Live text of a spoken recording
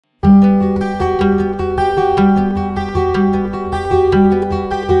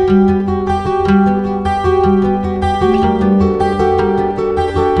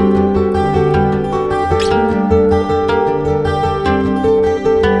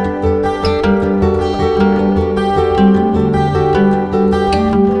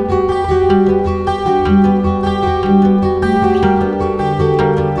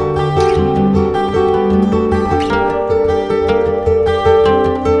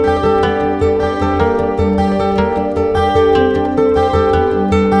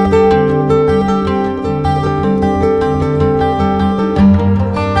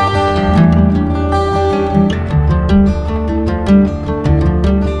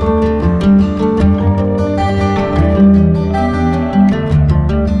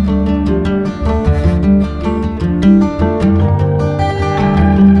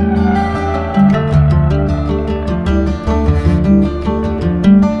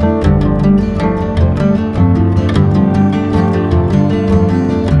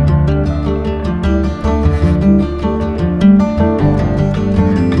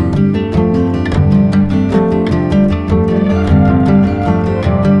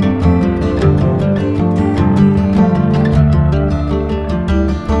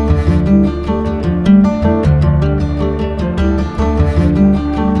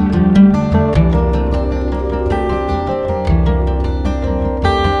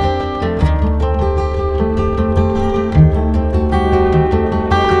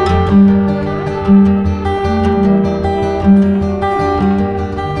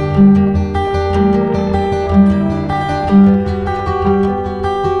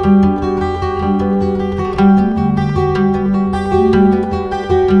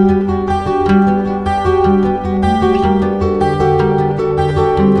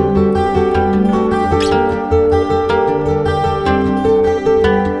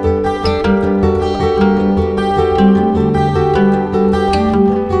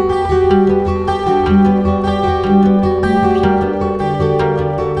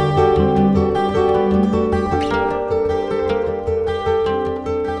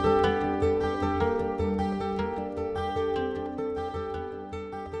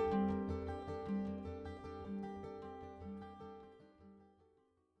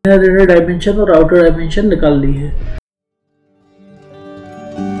मैंने inner dimension और outer dimension निकाल ली है।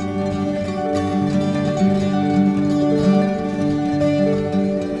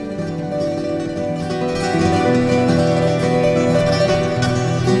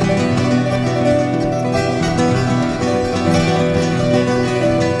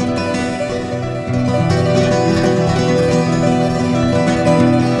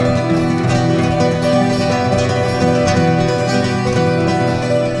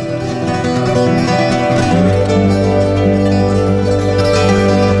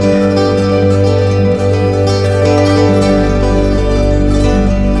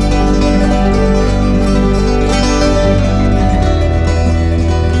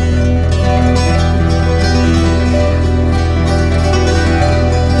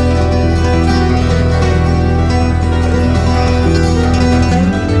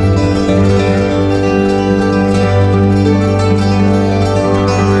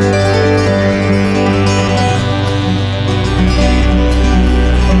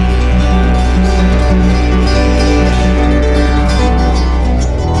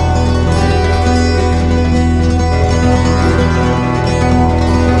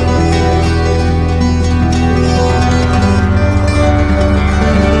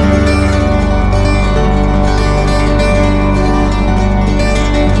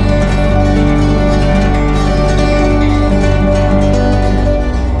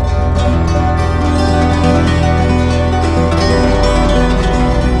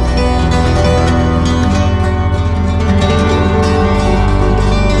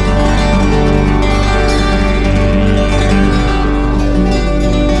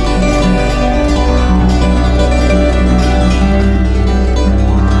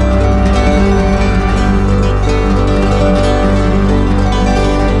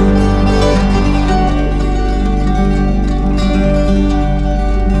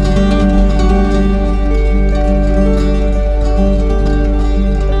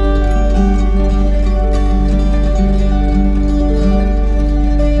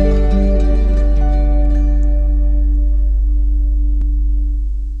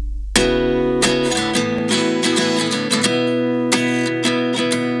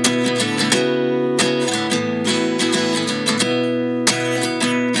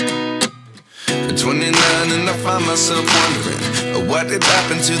 find myself wondering what did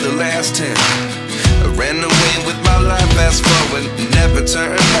happen to the last 10. I ran away with my life, fast forward, never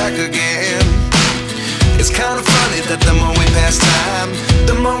turn back again. It's kind of funny that the more we pass time,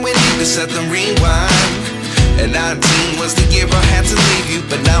 the more we need to set the rewind. And 19 was the year I had to leave you,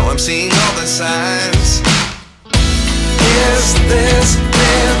 but now I'm seeing all the signs. Is this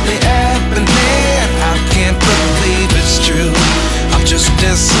really happening? I can't believe it's true. I'm just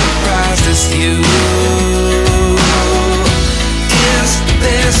as surprised as you. Is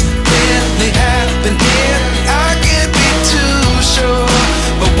this really happening? I can't be too sure,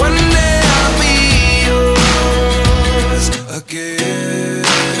 but one day I'll be yours again.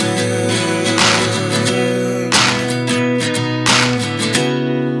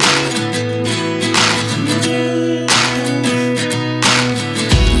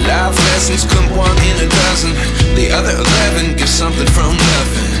 Life lessons come one in a dozen, the other 11 give something from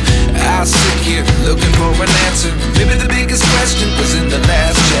nothing. I sit here looking for an answer. Maybe the biggest question was in the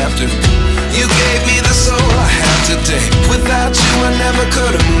last chapter. You gave me the soul I have today. Without you I never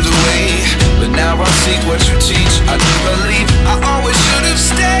could have moved away, but now I see what you teach. I do believe I always should have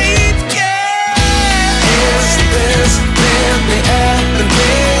stayed. Yeah. Is this really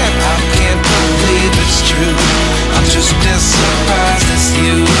happening? I can't believe it's true. I'm just as surprised as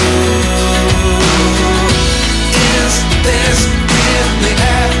you. Is this really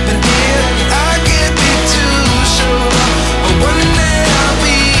happening? I can't be too sure, but one day I'll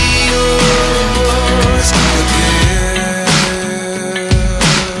be yours again.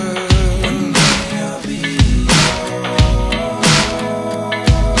 One day I'll be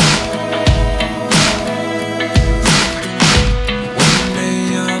One day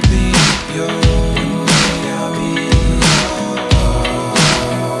I'll be yours. I'll be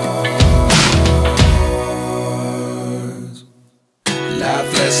yours.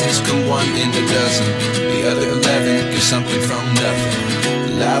 Life lessons come one in a dozen, the other 11 give something from nothing.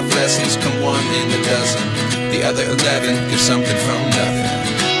 Life lessons come one in a dozen, the other 11 give something from nothing.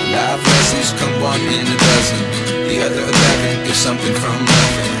 Life lessons come one in a dozen, the other 11 give something from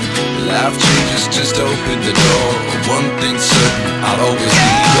nothing. Life changes just open the door. One thing's certain, I'll always be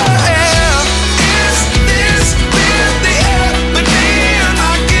yours. Is this really happening?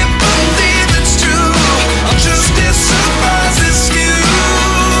 I can't believe it's true. I'm just as surprised as you.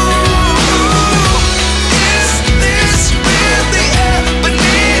 Is this really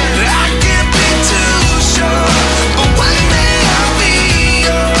happening?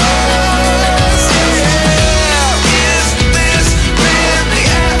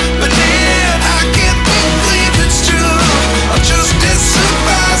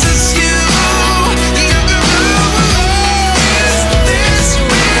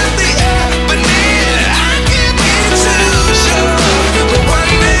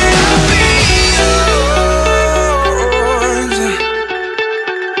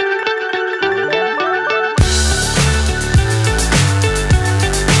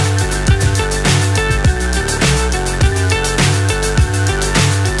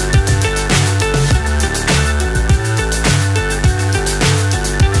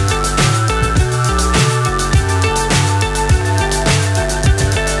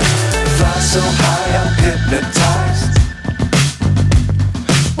 so high I'm hypnotized.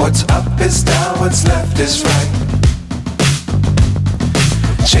 What's up is down, what's left is right.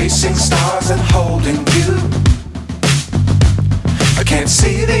 Chasing stars and holding you. I can't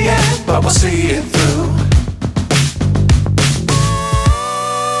see the end, but we'll see it through.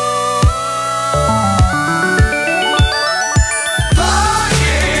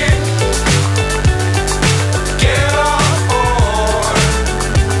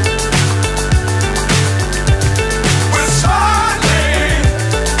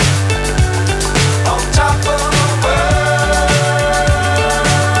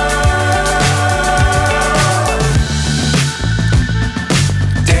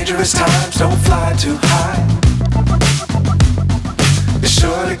 Times don't fly too high. Be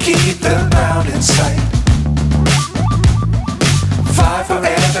sure to keep the ground in sight. Fly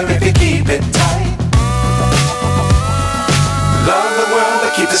forever if you keep it tight. Love the world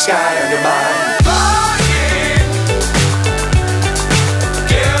but keep the sky on your mind.